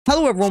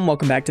Hello everyone,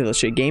 welcome back to the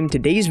Shit Game.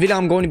 Today's video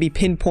I'm going to be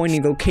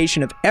pinpointing the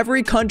location of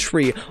every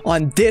country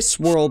on this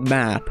world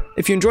map.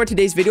 If you enjoyed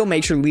today's video,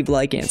 make sure to leave a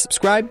like and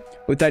subscribe.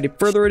 Without any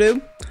further ado,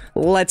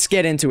 let's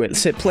get into it.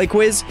 Let's hit play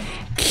quiz.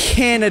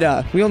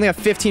 Canada. We only have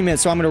 15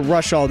 minutes, so I'm going to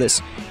rush all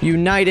this.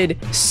 United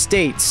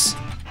States.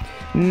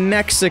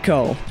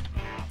 Mexico.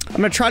 I'm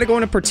going to try to go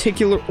in a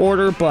particular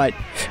order, but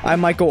I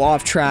might go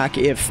off track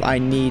if I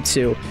need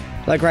to.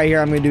 Like right here,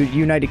 I'm going to do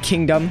United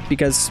Kingdom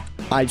because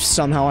I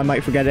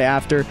might forget it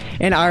after.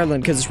 And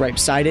Ireland because it's right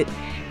beside it.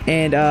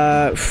 And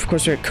of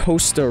course we have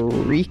Costa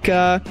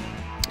Rica,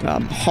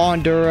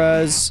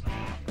 Honduras,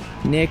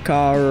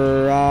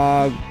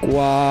 Nicaragua,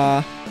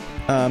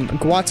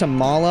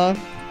 Guatemala,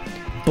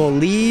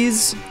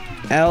 Belize,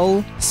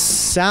 El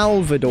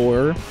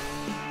Salvador,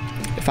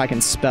 if I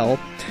can spell,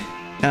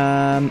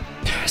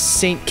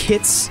 St.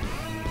 Kitts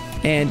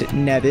and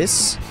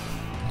Nevis,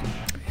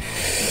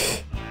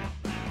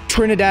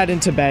 Trinidad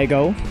and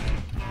Tobago.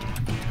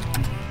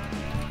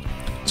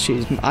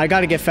 Jeez, I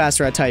gotta get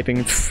faster at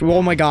typing.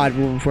 Oh my god,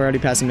 we're already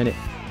past a minute.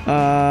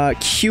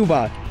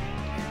 Cuba.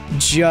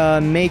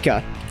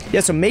 Jamaica. Yeah,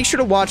 so make sure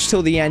to watch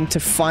till the end to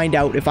find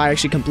out if I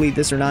actually complete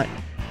this or not.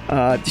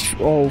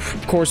 Oh,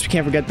 of course, we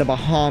can't forget the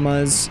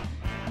Bahamas.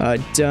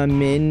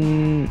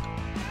 Dominica.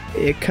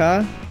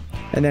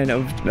 And then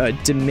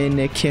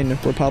Dominican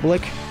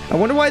Republic. I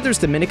wonder why there's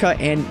Dominica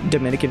and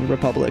Dominican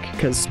Republic,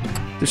 because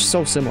they're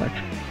so similar.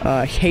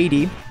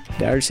 Haiti.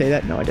 Did I already say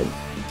that? No, I didn't.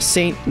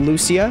 St.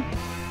 Lucia.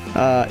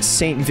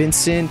 St.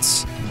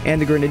 Vincent and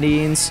the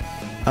Grenadines.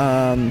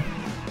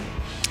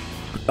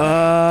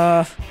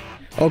 Oh,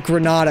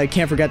 Grenada. I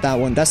can't forget that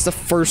one. That's the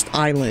first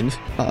island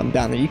down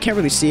there. You can't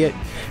really see it,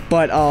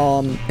 but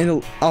I'll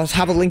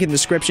have a link in the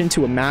description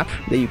to a map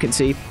that you can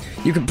see.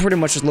 You can pretty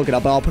much just look it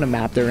up, but I'll put a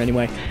map there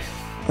anyway.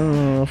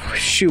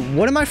 Shoot,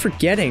 what am I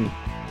forgetting?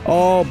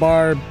 Oh,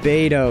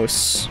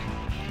 Barbados.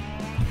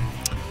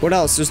 What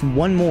else? There's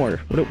one more.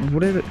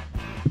 What is it?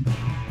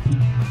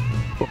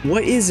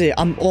 What is it?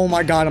 Oh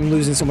my god, I'm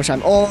losing so much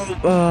time.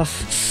 Oh,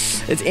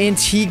 it's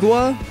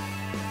Antigua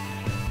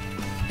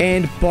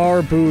and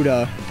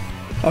Barbuda.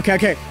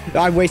 Okay.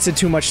 I wasted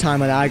too much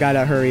time on that. I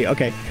gotta hurry.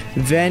 Okay.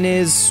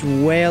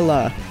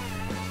 Venezuela.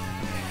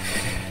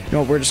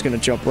 No, we're just gonna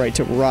jump right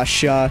to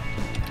Russia.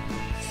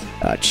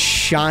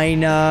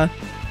 China.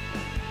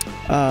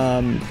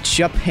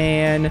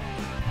 Japan.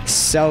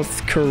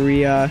 South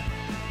Korea.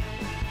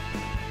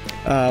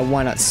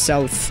 Why not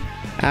South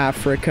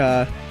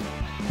Africa?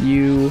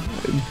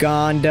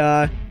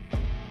 Uganda,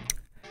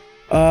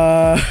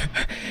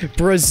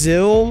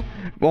 Brazil.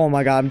 Oh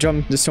my god, I'm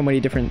jumping to so many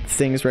different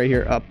things right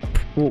here.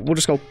 We'll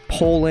just go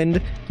Poland.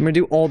 I'm gonna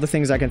do all the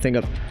things I can think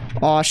of.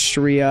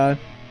 Austria,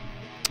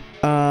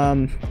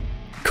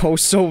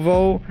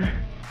 Kosovo,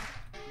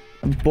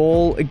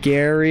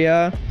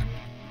 Bulgaria,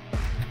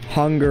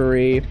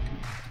 Hungary.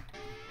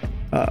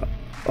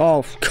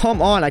 Oh,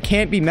 come on, I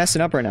can't be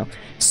messing up right now.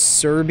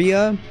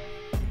 Serbia.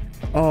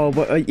 Oh,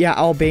 but yeah,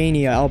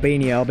 Albania.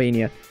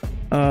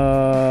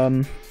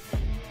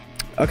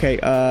 Okay,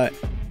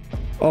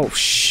 oh,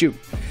 shoot.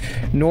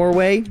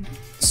 Norway,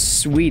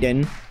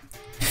 Sweden,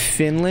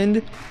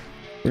 Finland,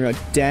 we're gonna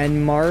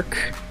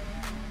Denmark.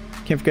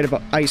 Can't forget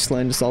about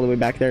Iceland, it's all the way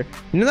back there.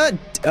 You know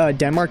that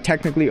Denmark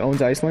technically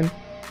owns Iceland?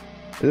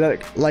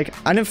 Like,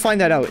 I didn't find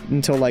that out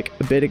until, like,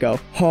 a bit ago.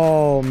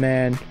 Oh,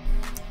 man.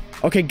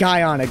 Okay,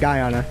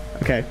 Guyana.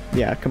 Okay,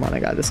 yeah, come on, I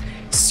got this.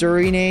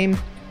 Suriname.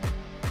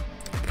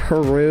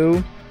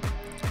 Peru,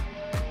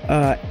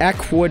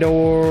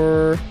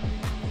 Ecuador,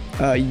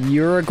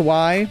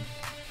 Uruguay.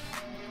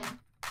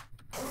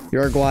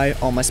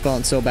 Oh, my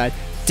spelling's so bad.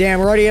 Damn,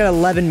 we're already at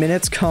 11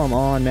 minutes. Come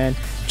on, man.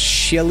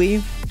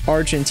 Chile,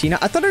 Argentina.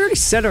 I thought I already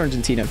said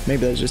Argentina.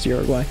 Maybe that was just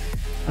Uruguay.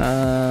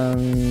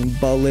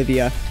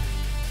 Bolivia.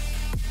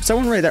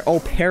 Someone right there.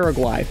 Oh,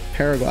 Paraguay.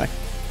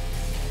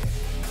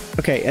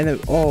 Okay, and then,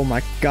 oh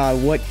my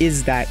god, what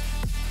is that?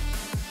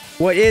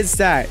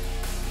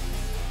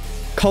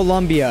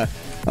 Colombia.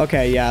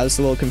 Okay, yeah, I was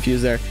a little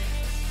confused there.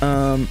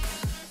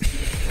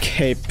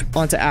 Okay,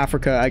 on to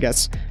Africa, I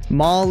guess.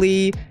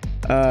 Mali,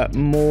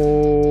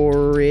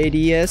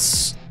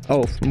 Mauritius.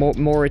 Oh,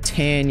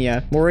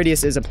 Mauritania.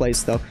 Mauritius is a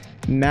place, though.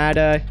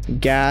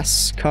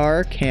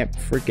 Madagascar. Can't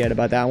forget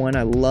about that one.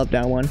 I love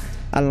that one.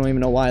 I don't even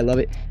know why I love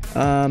it.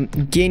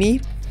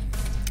 Guinea.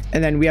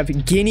 And then we have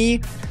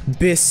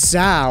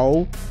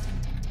Guinea-Bissau.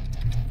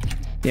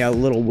 Yeah, a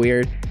little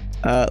weird.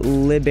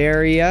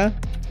 Liberia.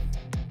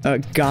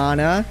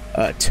 Ghana,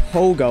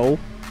 Togo,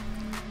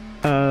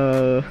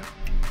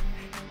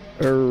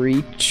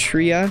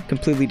 Eritrea,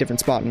 completely different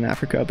spot in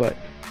Africa, but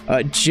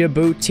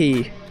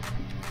Djibouti,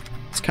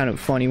 it's kind of a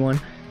funny one.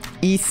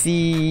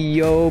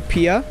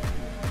 Ethiopia,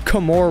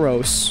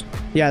 Comoros,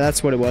 yeah,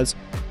 that's what it was.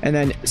 And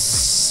then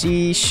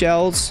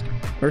Seychelles,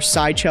 or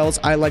Seychelles.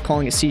 I like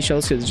calling it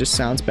Seychelles because it just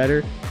sounds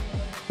better.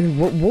 And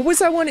what was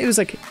that one? It was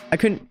like, I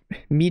couldn't,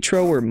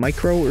 Metro or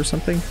Micro or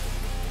something.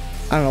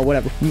 I don't know,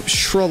 whatever.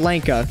 Sri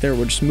Lanka. There,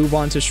 we'll just move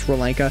on to Sri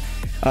Lanka.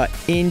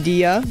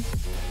 India.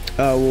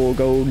 We'll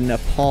go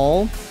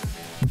Nepal.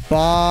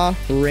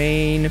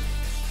 Bahrain.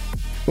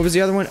 What was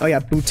the other one? Oh, yeah,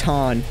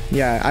 Bhutan.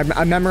 Yeah,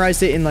 I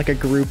memorized it in, like, a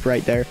group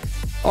right there.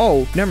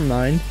 Oh, never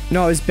mind.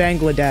 No, it was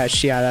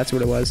Bangladesh. Yeah, that's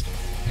what it was.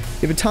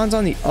 Yeah, Bhutan's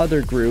on the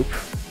other group.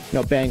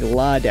 No,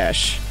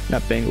 Bangladesh.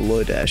 Not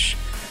Bangladesh.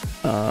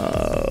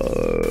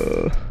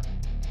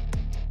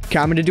 Okay,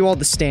 I'm gonna do all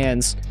the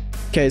stands.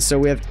 Okay, so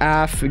we have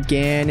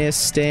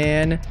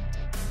Afghanistan.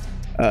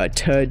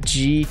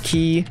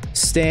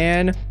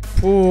 Tajikistan.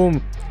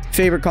 Boom.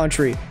 Favorite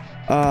country.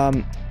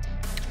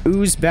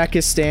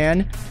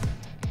 Uzbekistan.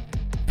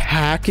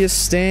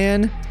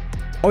 Pakistan.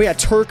 Oh yeah,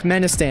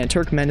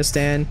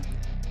 Turkmenistan.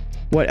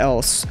 What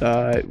else?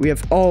 We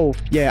have, oh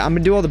yeah, I'm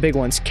gonna do all the big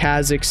ones.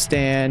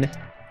 Kazakhstan.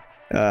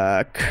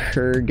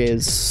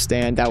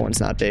 Kyrgyzstan. That one's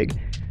not big.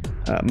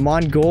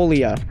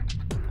 Mongolia.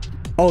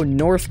 Oh,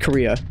 North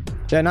Korea.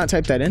 Did I not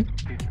type that in?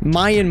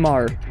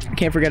 Myanmar.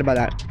 Can't forget about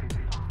that.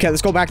 Okay,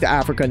 let's go back to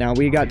Africa now.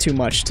 We got too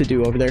much to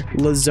do over there.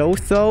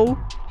 Lesotho.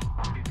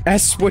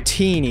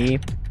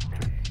 Eswatini.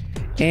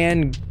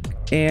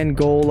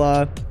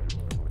 Angola.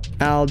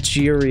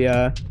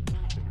 Algeria.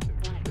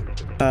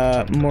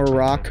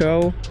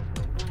 Morocco.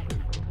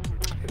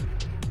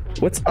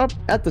 What's up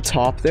at the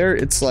top there?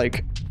 It's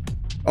like...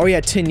 Oh yeah,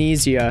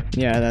 Tunisia.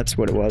 Yeah, that's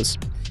what it was.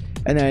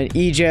 And then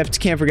Egypt.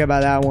 Can't forget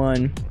about that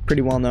one.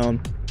 Pretty well known.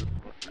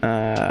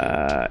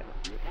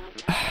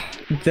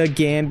 The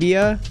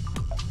Gambia.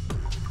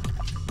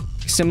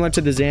 Similar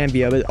to the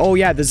Zambia, but oh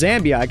yeah, the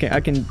Zambia.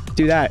 I can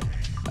do that.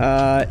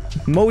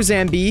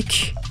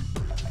 Mozambique.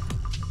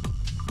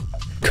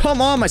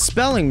 Come on, my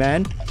spelling,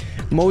 man.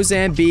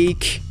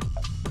 Mozambique.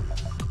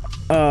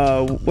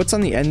 What's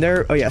on the end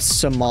there? Oh yeah,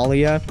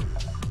 Somalia.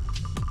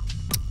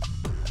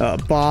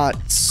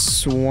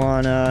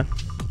 Botswana.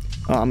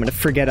 Oh, I'm gonna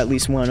forget at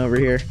least one over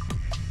here.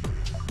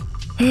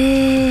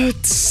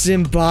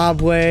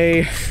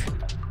 Zimbabwe.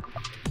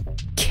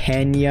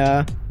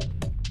 Kenya.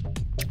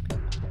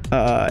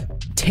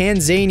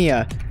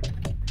 Tanzania.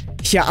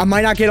 Yeah, I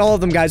might not get all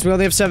of them, guys. We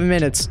only have 7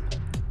 minutes.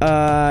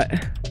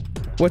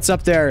 What's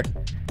up there?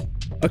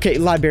 Okay,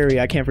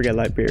 Liberia. I can't forget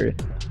Liberia.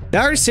 Did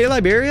I already say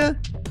Liberia?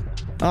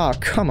 Oh,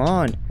 come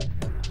on.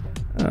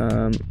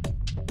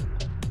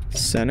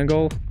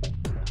 Senegal.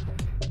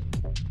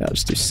 Yeah, I'll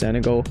just do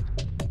Senegal.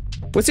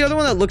 What's the other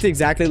one that looked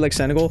exactly like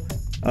Senegal?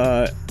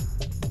 I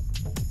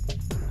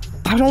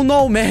don't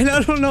know, man.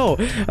 I don't know.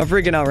 I'm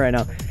freaking out right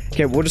now.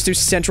 Okay, we'll just do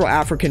Central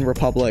African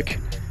Republic.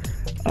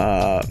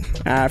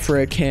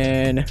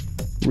 African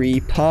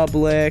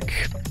Republic.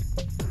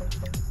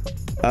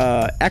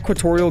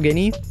 Equatorial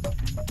Guinea.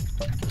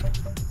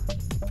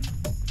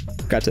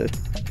 Got to...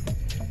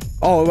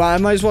 Oh, well, I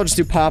might as well just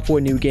do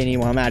Papua New Guinea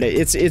while I'm at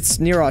it. It's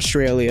near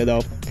Australia,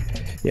 though.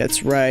 Yeah,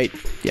 it's right.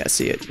 Yeah,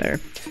 see it there.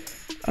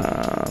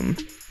 I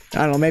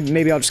don't know.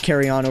 Maybe I'll just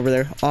carry on over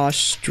there.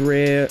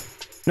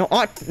 No,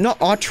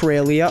 not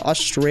Australia.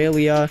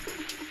 Australia.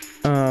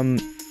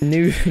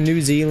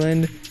 New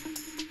Zealand.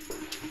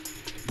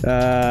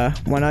 Why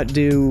not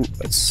do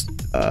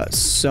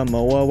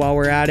Samoa while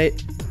we're at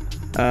it?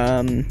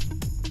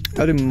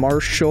 I'll do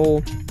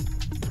Marshall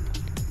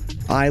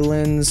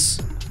Islands.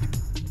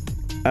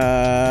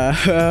 Oh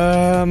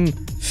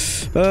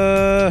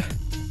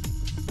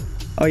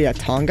yeah,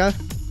 Tonga.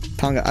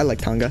 I like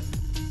Tonga.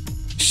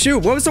 Shoot,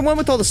 what was the one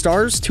with all the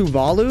stars?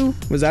 Tuvalu?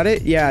 Was that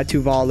it? Yeah,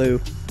 Tuvalu.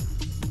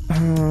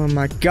 Oh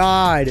my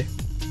god.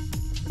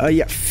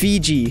 Yeah,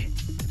 Fiji.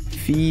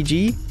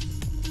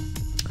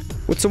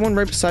 What's the one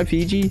right beside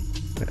Fiji?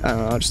 I don't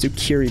know, I'll just do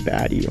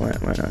Kiribati.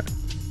 Why not?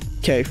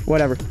 Okay,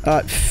 whatever.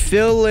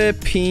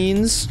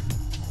 Philippines.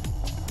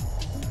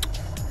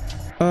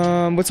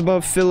 What's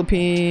above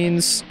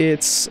Philippines?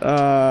 It's,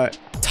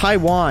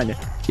 Taiwan.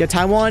 Yeah,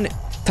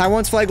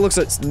 Taiwan's flag looks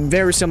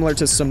very similar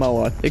to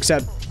Samoa,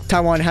 except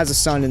Taiwan has a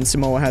sun and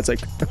Samoa has,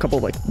 like, a couple,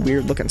 like,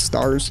 weird-looking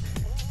stars.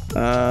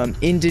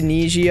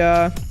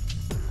 Indonesia.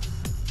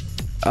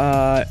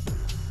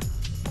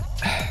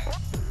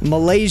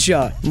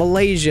 Malaysia.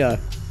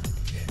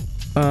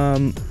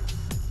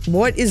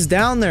 What is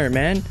down there,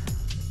 man?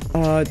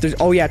 There's,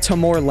 oh yeah,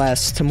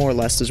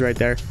 Timor-Leste is right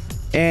there.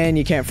 And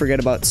you can't forget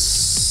about,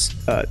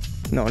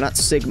 no, not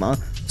Sigma.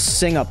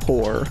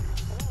 Singapore.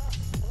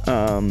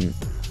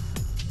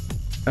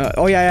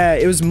 Oh yeah,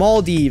 it was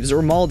Maldives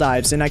or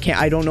Maldives, and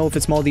I don't know if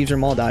it's Maldives or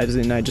Maldives,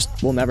 and I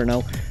just will never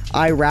know.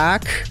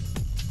 Iraq.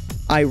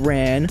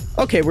 Iran.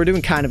 Okay, we're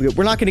doing kind of good.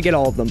 We're not going to get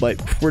all of them, but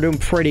we're doing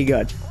pretty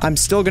good. I'm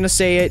still going to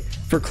say it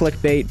for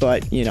clickbait,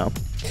 but, you know.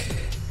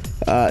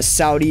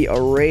 Saudi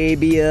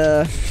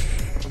Arabia.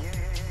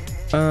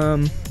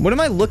 What am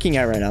I looking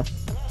at right now?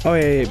 Oh,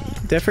 yeah.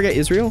 Did I forget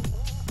Israel?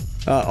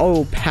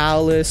 Oh,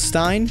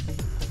 Palestine.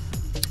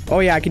 Oh,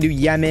 yeah, I can do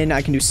Yemen.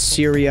 I can do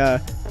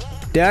Syria.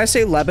 Did I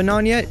say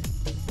Lebanon yet?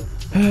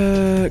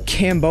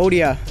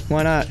 Cambodia.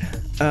 Why not?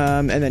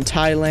 And then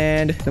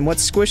Thailand. Then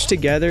what's squished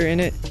together in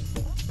it?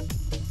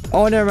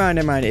 Oh,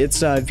 never mind.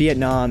 It's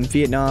Vietnam.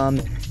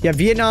 Yeah,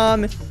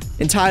 Vietnam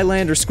and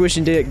Thailand are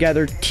squishing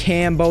together.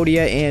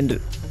 Cambodia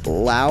and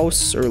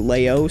Laos or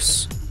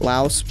Laos.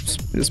 Laos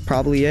is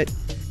probably it.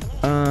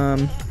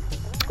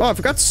 Oh, I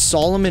forgot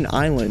Solomon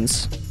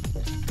Islands.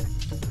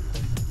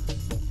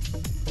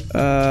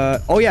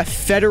 Oh yeah,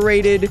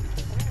 Federated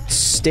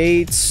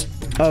States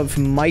of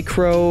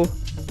Micronesia.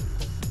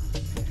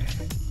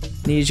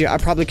 I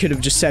probably could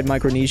have just said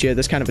Micronesia.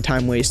 That's kind of a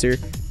time waster.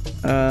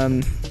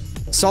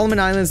 Solomon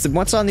Islands.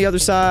 What's on the other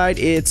side?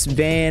 It's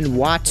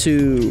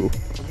Vanuatu.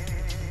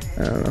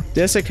 I don't know.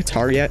 Did I say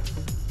Qatar yet?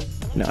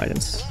 No, I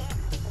didn't.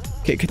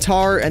 Okay,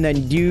 Qatar and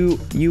then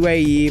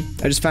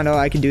UAE. I just found out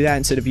I can do that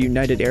instead of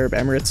United Arab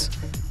Emirates.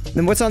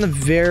 Then what's on the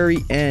very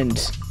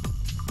end?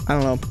 I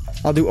don't know.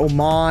 I'll do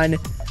Oman.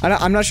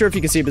 I'm not sure if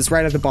you can see, but it's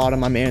right at the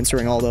bottom. I'm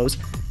answering all those.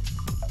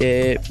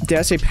 Did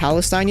I say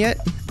Palestine yet?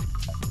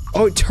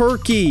 Oh,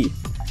 Turkey.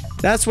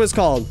 That's what it's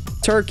called.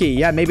 Turkey.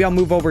 Yeah, maybe I'll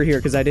move over here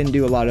because I didn't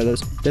do a lot of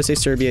those. Did I say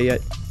Serbia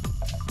yet?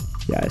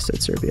 Yeah, I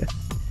said Serbia.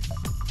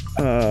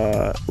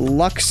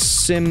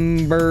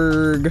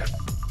 Luxembourg.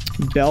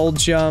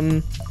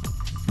 Belgium.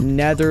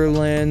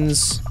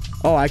 Netherlands.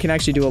 Oh, I can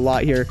actually do a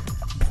lot here.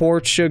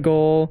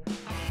 Portugal.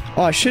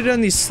 Oh, I should have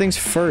done these things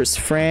first.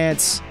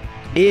 France.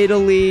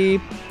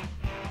 Italy.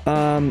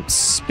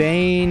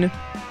 Spain.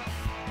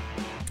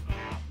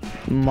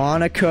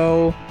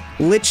 Monaco.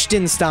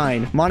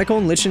 Liechtenstein. Monaco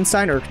and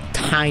Liechtenstein are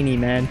tiny,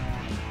 man.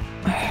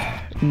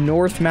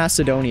 North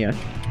Macedonia.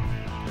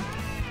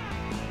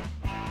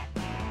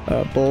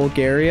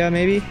 Bulgaria,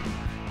 maybe?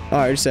 Oh,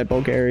 I just said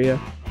Bulgaria.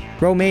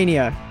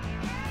 Romania.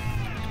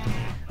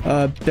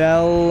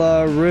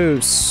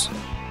 Belarus.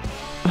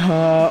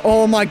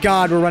 Oh my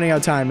god, we're running out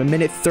of time.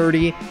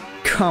 1:30.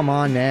 Come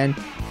on, man.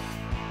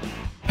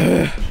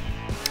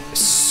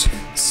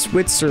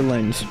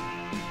 Switzerland.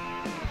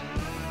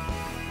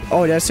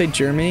 Oh, did I say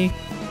Germany?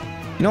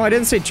 No, I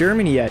didn't say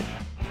Germany yet.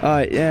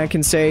 And I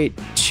can say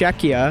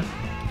Czechia.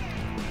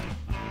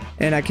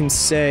 And I can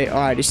say... Oh,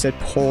 I just said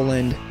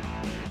Poland.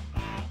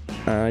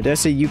 Did I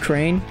say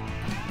Ukraine?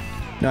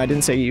 No, I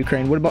didn't say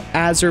Ukraine. What about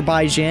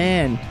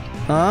Azerbaijan?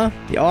 Huh?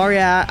 Oh,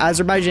 yeah,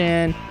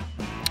 Azerbaijan.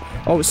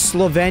 Oh,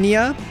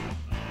 Slovenia.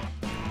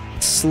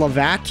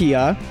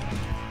 Slovakia.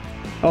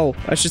 Oh,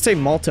 I should say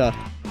Malta.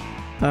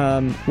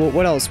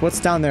 What else? What's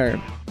down there?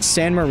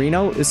 San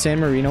Marino? Is San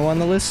Marino on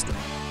the list?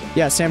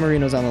 Yeah, San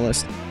Marino's on the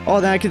list. Oh,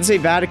 then I can say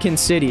Vatican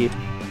City.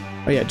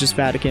 Oh, yeah, just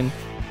Vatican.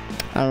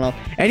 I don't know.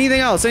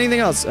 Anything else? Anything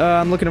else?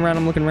 I'm looking around.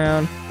 I'm looking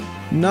around.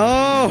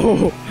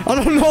 No! I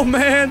don't know,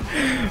 man!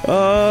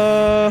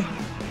 I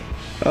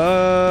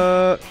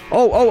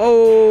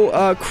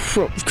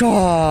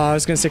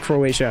was gonna say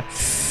Croatia.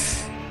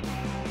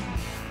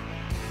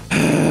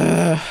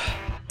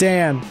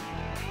 Damn.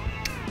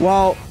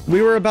 Well,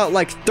 we were about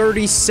like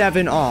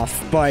 37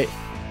 off, but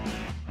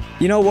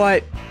you know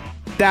what?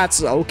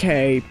 That's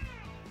okay.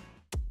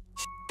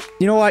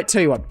 You know what?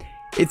 Tell you what.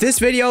 If this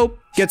video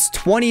gets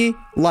 20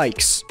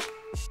 likes,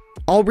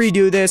 I'll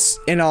redo this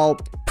and I'll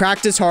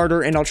practice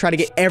harder and I'll try to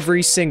get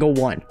every single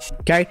one.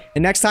 Okay?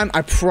 And next time,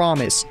 I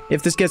promise,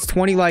 if this gets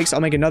 20 likes, I'll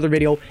make another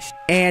video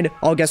and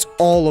I'll guess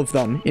all of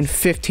them in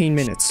 15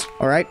 minutes.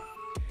 All right?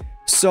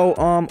 So,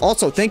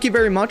 also, thank you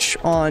very much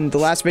on the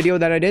last video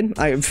that I did.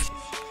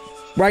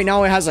 Right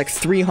now, it has like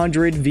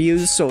 300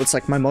 views, so it's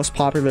like my most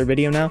popular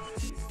video now.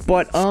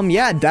 But,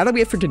 yeah, that'll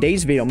be it for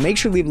today's video. Make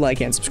sure to leave a like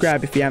and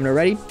subscribe if you haven't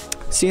already.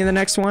 See you in the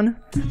next one.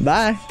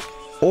 Bye.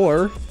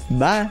 Or,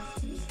 bye.